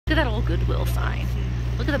Look at that old Goodwill sign.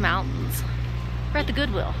 Look at the mountains. We're at the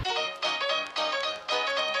Goodwill.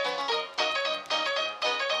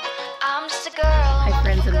 I'm just a girl. Hi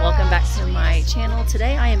friends, and welcome back to my channel.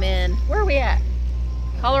 Today I am in, where are we at?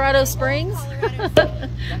 Colorado Springs? Look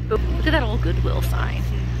at that old Goodwill sign.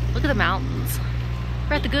 Look at the mountains.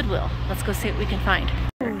 We're at the Goodwill. Let's go see what we can find.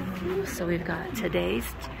 So we've got today's,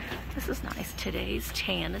 this is nice, today's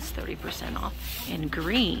tan is 30% off and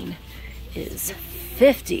green is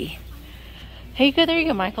 50. Hey, you go, there you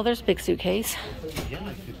go, Michael. There's a big suitcase.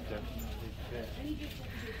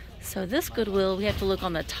 So this Goodwill, we have to look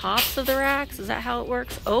on the tops of the racks. Is that how it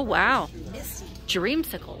works? Oh, wow.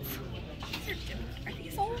 Dreamsicles. Are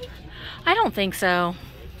these old? I don't think so.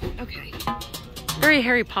 Okay. Very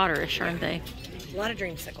Harry Potter-ish, aren't they? A lot of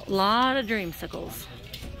dreamsicles. Lot of dreamsicles.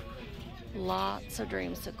 Lots of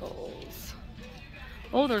dreamsicles.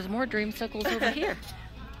 Oh, there's more dreamsicles over here.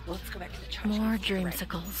 Well, let's go back to the chart. More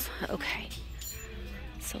dreamsicles. Okay.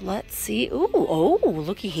 So let's see. Ooh, oh,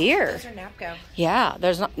 looky here. Those are Napco. Yeah,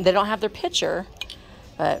 there's not. They don't have their picture,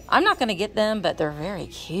 but I'm not gonna get them. But they're very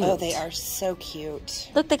cute. Oh, they are so cute.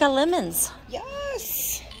 Look, they got lemons.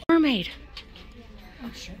 Yes. Mermaid. Oh,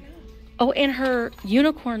 sure. Oh, and her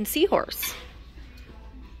unicorn seahorse.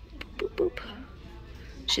 Boop, boop, boop.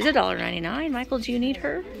 She's $1.99. Michael, do you need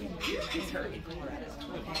her?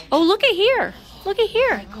 Oh, look at here. Look at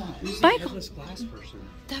here. Michael.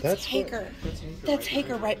 That's Hager. That's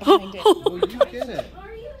Hager right behind it. Well, you get it.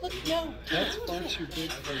 Look, no. That's far too big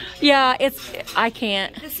for you. Yeah, I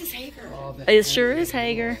can't. This is Hager. Oh, It sure is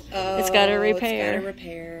Hager. It's got a repair. It's got a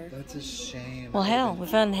repair. that's a shame. Well, hell, we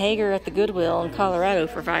found Hager at the Goodwill in Colorado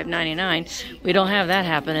for $5.99. We don't have that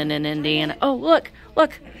happening in Indiana. Oh, look,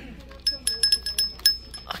 look.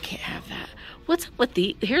 I can't have that. What's up with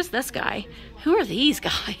the? Here's this guy. Who are these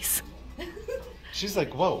guys? She's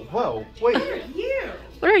like, whoa, whoa, wait.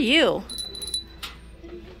 What are you?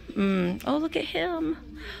 Oh, look at him.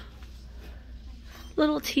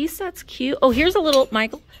 Little teeth, that's cute. Oh, here's a little,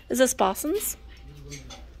 Michael. Is this Boston's?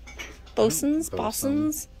 Boston's?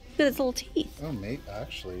 Boston's? Look at its little teeth. Oh, mate,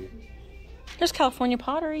 actually, There's California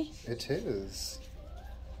pottery. it is.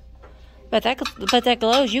 But that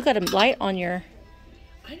glows. You got a light on your...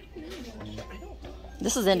 I don't know. I don't.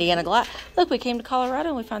 This is Indiana glass. Look, we came to Colorado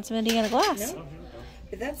and we found some Indiana glass. No.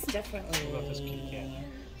 But that's definitely.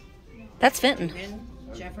 That's Fenton.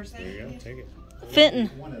 Jefferson. There you go, take it. Fenton.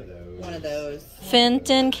 One of those. One of those.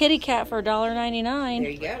 Fenton kitty cat for There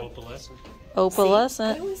 $1.99. you go. Opalescent. I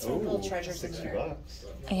Opalescent. always find little treasures in here.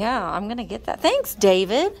 $60. Yeah, I'm gonna get that. Thanks,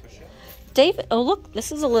 David. David, oh look,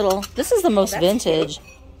 this is a little, this is the most that's vintage.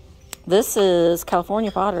 This is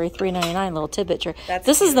California pottery, $3.99, little tidbit tray. That's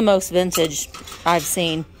This is cute. the most vintage I've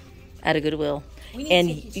seen at a Goodwill We in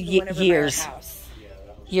need to take you to one over by our years. house.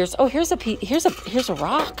 Years. Oh, here's a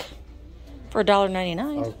rock for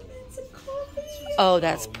 $1.99. Oh, It's a coffee. Oh,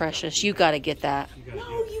 that's precious. You got to get that. No,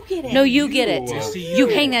 you get it. No, you get it. Misty, You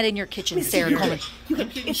hang that in your kitchen, Sarah Coleman.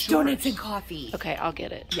 It's donuts and coffee. Okay, I'll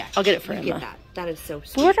get it. Yeah, I'll get it for you Emma. get that. That is so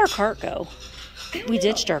sweet. Where'd our cart go? We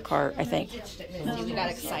ditched our cart, I think. We got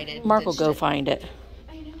excited. Mark will go find it.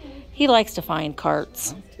 He likes to find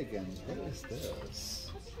carts. Huntigans, what is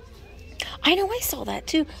this? I know, I saw that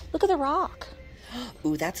too. Look at the rock.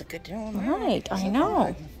 Ooh, that's a good one. Right, I know.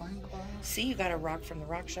 Magnifying glass? See, you got a rock from the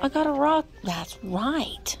rock shop. I got a rock. That's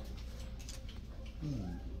right.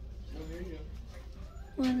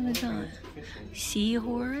 What do we got?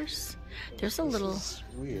 Seahorse. There's a little. It's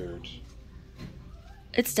weird.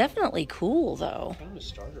 It's definitely cool though. Kind of a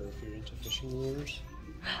starter if you're into fishing lures.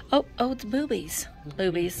 Oh, it's boobies.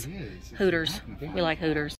 Boobies. It is. It's Hooters. magnificent. We like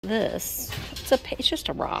Hooters. This, it's just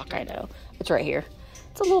a rock, I know. It's right here.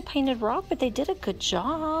 It's a little painted rock, but they did a good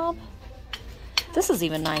job. This is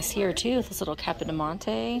even nice here too, with this little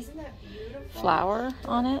Capodimonte flower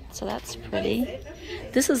on it. So that's pretty.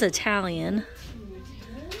 This is Italian.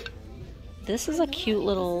 This is a cute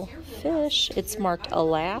little fish. It's marked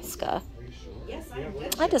Alaska.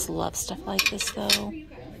 I just love stuff like this though.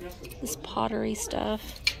 This pottery stuff.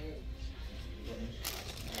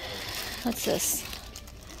 What's this?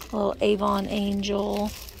 A little Avon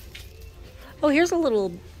angel. Oh, here's a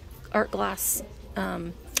little art glass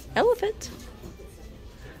elephant.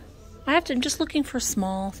 I'm just looking for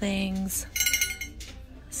small things.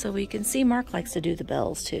 So we can see Mark likes to do the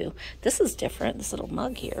bells too. This is different, this little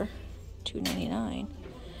mug here, $2.99.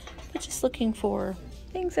 But just looking for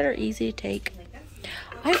things that are easy to take.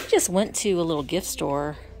 I just went to a little gift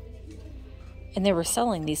store and they were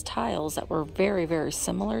selling these tiles that were very, very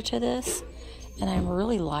similar to this. And I'm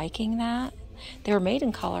really liking that. They were made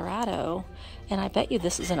in Colorado, and I bet you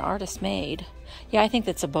this is an artist made. Yeah, I think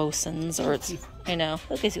that's a bosun's, or it's, I know.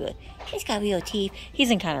 Look at him. He's got real teeth.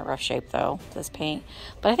 He's in kind of rough shape though, this paint.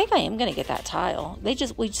 But I think I am gonna get that tile.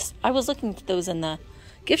 I was looking at those in the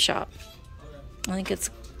gift shop. I think it's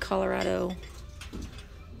Colorado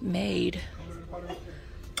made.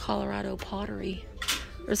 Colorado pottery.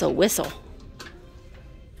 There's a whistle.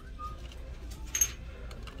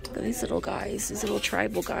 Look at these little guys, these little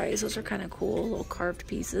tribal guys. Those are kind of cool, little carved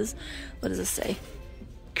pieces. What does this say?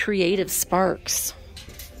 Creative Sparks.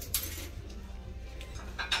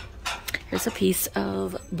 Here's a piece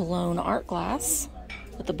of blown art glass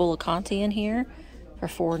with the Bullaconte in here for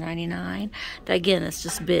 $4.99. Again, it's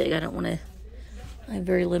just big. I don't want to, I'm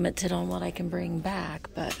very limited on what I can bring back,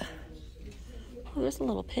 but oh, there's a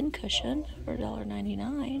little pin cushion for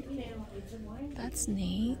 $1.99. That's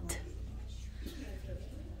neat.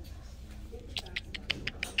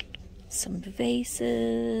 Some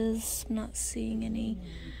vases. I'm not seeing any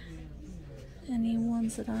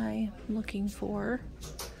ones that I'm looking for.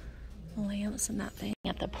 Lamps and that thing.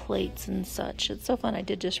 At the plates and such. It's so fun. I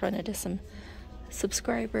did just run into some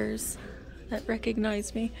subscribers that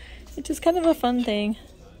recognize me. It's just kind of a fun thing.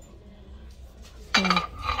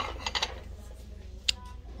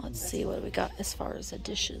 Let's see what we got as far as the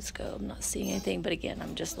dishes go. I'm not seeing anything, but again,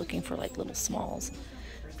 I'm just looking for like little smalls.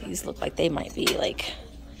 These look like they might be like,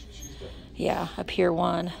 yeah, a Pier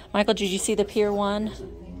 1. Michael, did you see the Pier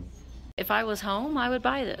 1? If I was home, I would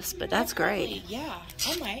buy this, but that's great. Yeah,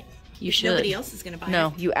 I might. You should. Nobody else is going to buy it.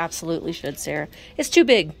 No, you absolutely should, Sarah. It's too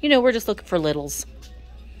big. You know, we're just looking for littles.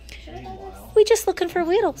 We just looking for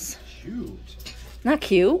littles. Cute. Not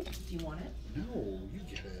cute. Do you want it? No, you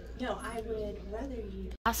get it. No, I would rather you.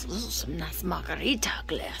 Those some nice margarita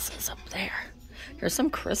glasses up there. Here's some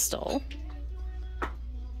crystal.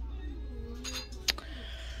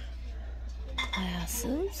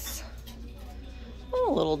 Glasses.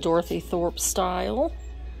 Oh, a little Dorothy Thorpe style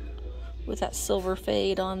with that silver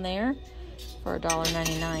fade on there for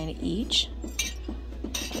 $1.99 each.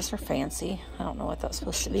 Those are fancy. I don't know what that's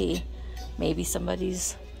supposed to be. Maybe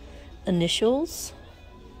somebody's initials.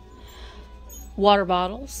 Water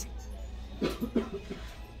bottles.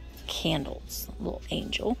 Candles. A little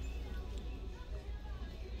angel.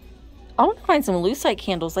 I want to find some lucite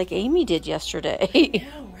candles like Amy did yesterday.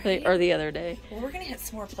 know, right? Or the other day. Well, we're going to hit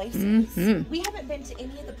some more places. We haven't been to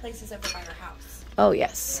any of the places over by our house. Oh,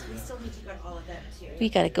 yes. We still need to go to all of them, too. We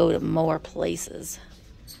got to go to more places.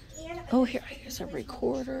 And Oh, here's a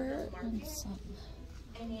recorder and some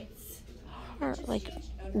it's like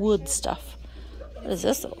wood stuff. What is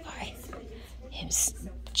this little guy? His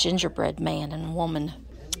gingerbread man and woman.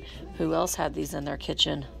 Who else had these in their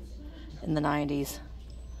kitchen in the 90s?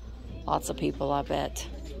 Lots of people, I bet.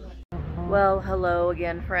 Well, hello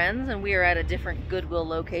again, friends, and we are at a different Goodwill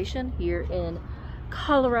location here in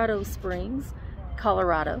Colorado Springs,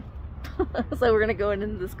 Colorado. So we're gonna go into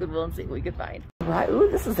this Goodwill and see what we can find. Right, ooh,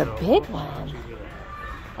 this is a big one.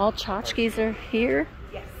 All tchotchkes are here.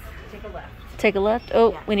 yes, take a left. Take a left.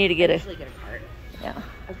 Oh, Yeah. we need to get a, Usually get a cart. yeah.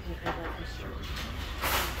 Okay, I like this shirt.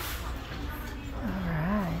 All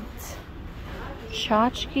right.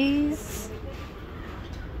 Tchotchkes.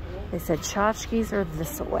 They said tchotchkes are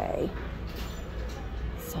this way.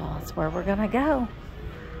 So that's where we're gonna go.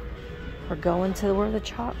 We're going to where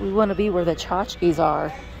we want to be where the tchotchkes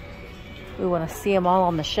are. We want to see them all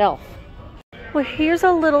on the shelf. Well, here's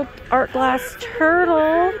a little art glass turtle.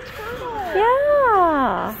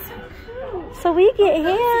 Yeah. So we get him.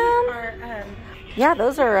 Are, Yeah,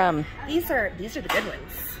 those are these are the good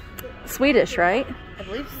ones. Swedish, right? I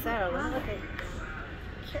believe so. Let me look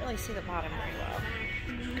at, can't really see the bottom very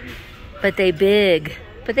well. But they big.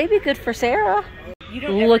 But they'd be good for Sarah. You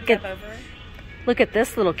don't Look ever at- over? Look at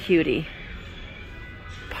this little cutie.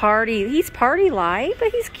 He's party light, but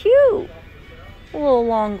he's cute. A little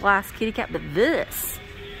long glass kitty cat, but this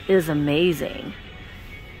is amazing.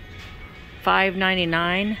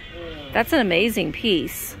 $5.99. That's an amazing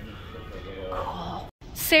piece. Cool.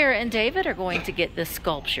 Sarah and David are going to get this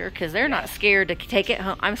sculpture because they're not scared to take it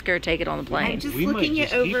home. I'm scared to take it on the plane. I'm just We might looking it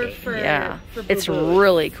just keep over it. for Yeah, for it's boo-boos.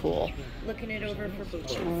 really cool. Looking it over for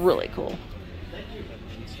boo-boos. Really cool.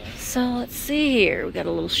 So let's see here. We got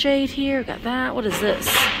a little shade here. We got that. What is this?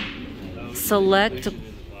 Select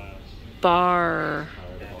bar.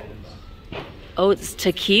 Oh, it's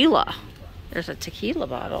tequila. There's a tequila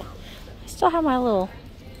bottle. I still have my little.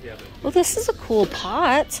 Well, this is a cool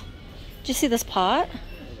pot. Did you see this pot? Oh,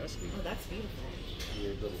 that's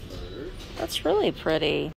beautiful. That's really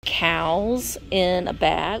pretty. Cows in a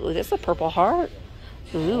bag. Ooh, there's a purple heart.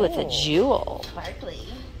 Ooh, with a jewel. Sparkly.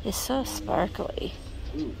 It's so sparkly.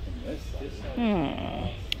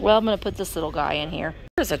 Well, I'm going to put this little guy in here.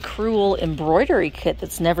 There's a cruel embroidery kit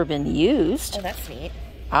that's never been used. Oh, that's neat.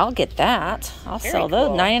 I'll get that. I'll Very sell those.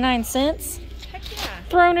 cool. 99 cents. Heck yeah.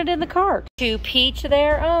 Throwing it in the cart. To each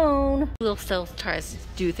their own. We'll still try to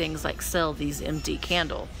do things like sell these empty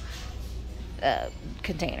candle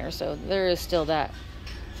containers. So there is still that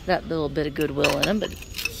little bit of Goodwill in them.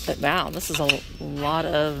 But wow, this is a lot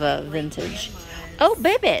of vintage. Oh,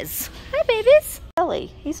 babies. Hi, babies. Ellie,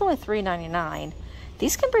 he's only $3.99.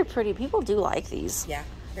 These can be pretty. People do like these. Yeah,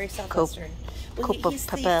 very Southwestern. He's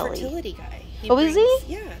the fertility guy. Is he?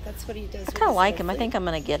 Yeah, that's what he does. I kind of like him. I think I'm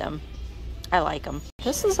going to get him. I like him.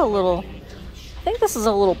 This is a little, I think this is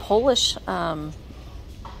a little Polish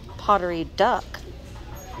pottery duck.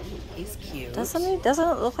 He's cute. Doesn't he? Doesn't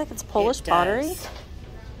it look like it's Polish pottery?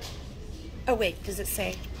 Oh, wait, does it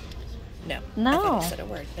say? No. No. I thought it said a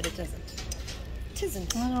word, but it doesn't. It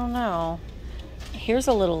isn't. I don't know. Here's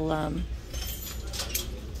a little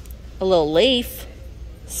leaf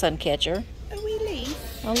sun catcher. A wee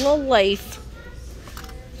leaf. A little leaf.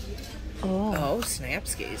 Oh,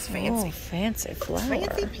 Snapskis. Fancy. Oh, fancy flower.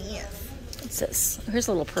 Fancy pants. What's this? Here's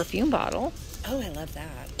a little perfume bottle. Oh, I love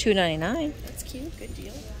that. $2.99. That's cute. Good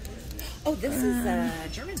deal. Oh, this is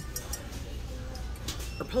German.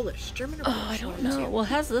 Or Polish. German or Polish? Oh, I don't know. Well, it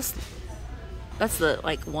has this. That's the,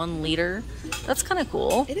 like, 1 liter. That's kind of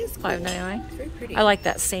cool. It is cool. $5.99. Very pretty. I like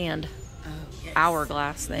that sand yes.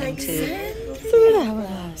 hourglass thing, too. Sand.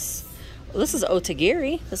 Hourglass. Well, this is Ode to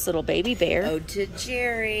Gary, this little baby bear. Ode to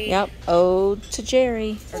Jerry. Yep, Ode to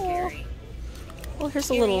Jerry. Or Gary. Well, here's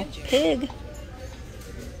a Gary little and Jerry.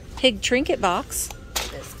 pig trinket box.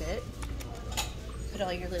 Biscuit. Put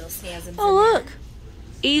all your little snazums Oh, in look.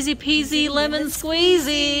 Easy peasy lemon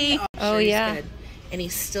squeezy. Oh, sure, he's yeah. good. And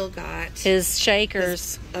he's still got His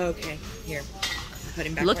shakers. okay, here. Put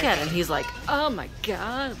him back. Look right at him. there. He's like, oh my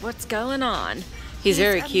God, what's going on? He's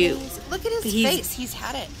very cute. amazing. Look at his He's- face. He's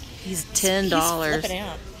had it. He's He's $10. flipping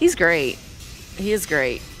out. He's great. He is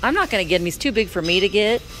great. I'm not going to get him. He's too big for me to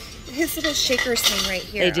get. His little shakers hang right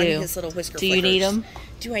here. They do. On his little whisker Do you need flickers. him?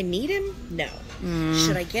 Do I need him? No.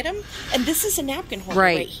 Should I get him? And this is a napkin holder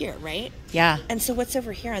Right. right here, right? Yeah. And so what's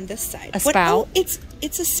over here on this side? A spout. Oh,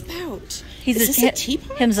 it's a spout. He's is this a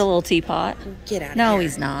teapot? Him's a little teapot. Get out of No, here.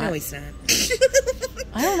 he's not. No, he's not.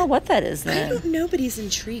 I don't know what that is I then. don't know, but he's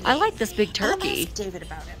intriguing. I like this big I'll turkey. ask David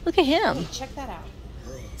about it. Look at him. Check that out.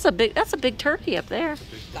 That's a big turkey up there.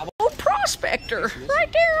 Old prospector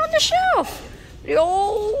right there on the shelf. The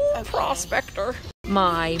old prospector.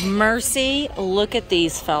 My mercy, look at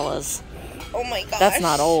these fellas. Oh my gosh. That's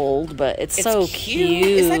not old, but it's so cute.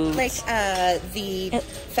 Is that like the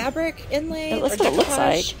fabric inlay? That's or what it looks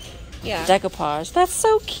like. decoupage? Yeah. Decoupage. That's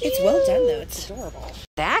so cute. It's well done though. It's adorable.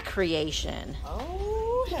 That creation.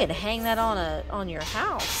 Oh. You can hang that on your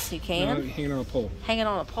house. You can. Hanging on a pole. Hanging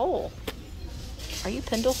on a pole. Are you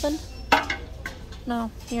Pendleton?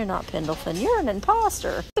 No, you're not Pendleton. You're an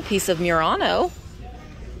imposter. A piece of Murano.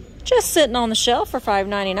 Just sitting on the shelf for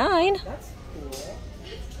 $5.99. That's cool.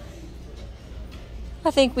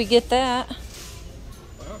 I think we get that.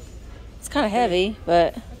 It's kind of heavy,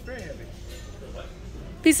 but That's very heavy.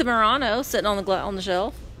 piece of Murano sitting on the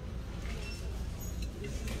shelf.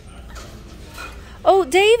 Oh,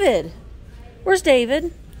 David. Where's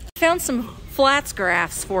David? Found some flats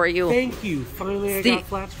graphs for you. Thank you. Finally, I got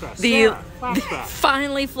flats grass. Flats grass.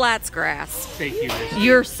 Finally, flats grass. Thank you, Misty.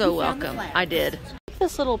 You're so welcome. I did.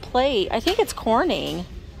 This little plate, I think it's Corning.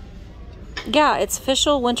 Yeah, it's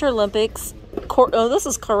official Winter Olympics. Oh, this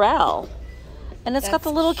is Corral. And it's got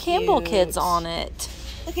the little Campbell cute. kids on it.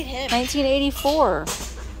 Look at him. 1984.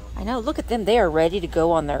 I know, look at them. They are ready to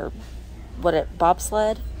go on their,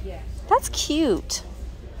 bobsled? Yeah. That's cute.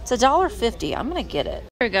 It's $1.50. I'm going to get it.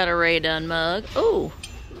 I got a Ray Dunn mug. Oh,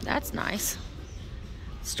 that's nice.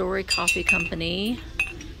 Story Coffee Company.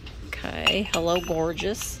 Okay. Hello,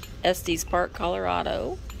 gorgeous. Estes Park,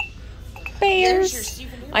 Colorado. There's your Bears.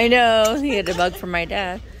 souvenir. I know. He had a mug from my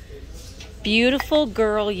dad. Beautiful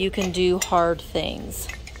girl, you can do hard things.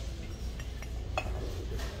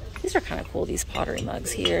 These are kind of cool, these pottery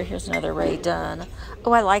mugs here. Here's another Ray Dunn.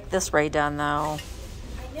 Oh, I like this Ray Dunn, though.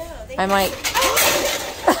 I know. I might...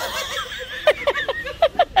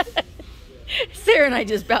 Sarah and I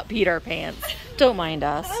just about peed our pants. Don't mind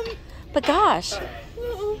us. But gosh,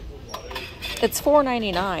 it's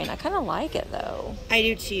 $4.99. I kind of like it, though. I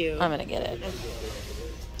do too. I'm going to get it.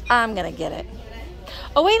 I'm going to get it.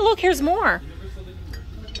 Oh, wait, look, here's more.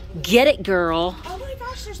 Get it, girl. Oh my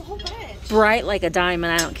gosh, there's a whole bunch. Bright like a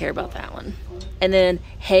diamond. I don't care about that one. And then,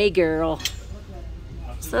 hey, girl.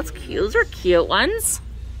 So that's cute. Those are cute ones.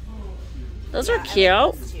 Those are cute.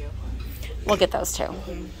 Those two. We'll get those too.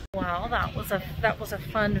 Well, that was a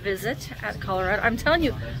fun visit at Colorado. I'm telling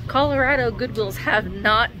you, Colorado Goodwills have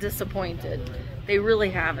not disappointed. They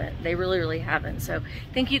really haven't. They really haven't. So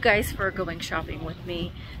thank you guys for going shopping with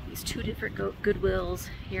me. These 2 different Goodwills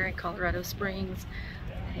here in Colorado Springs.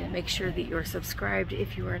 And make sure that you're subscribed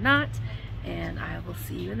if you are not. And I will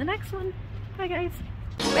see you in the next one. Bye guys.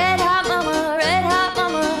 Red hot mama,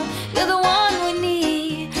 you're the one we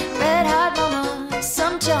need. Red hot mama,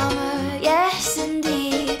 some charmer, yes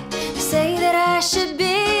indeed. They say that I should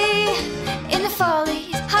be in the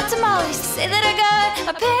follies, hot tamales. They say that I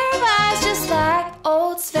got a pair of eyes just like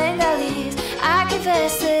old Svengali. I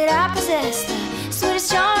confess that I possess them.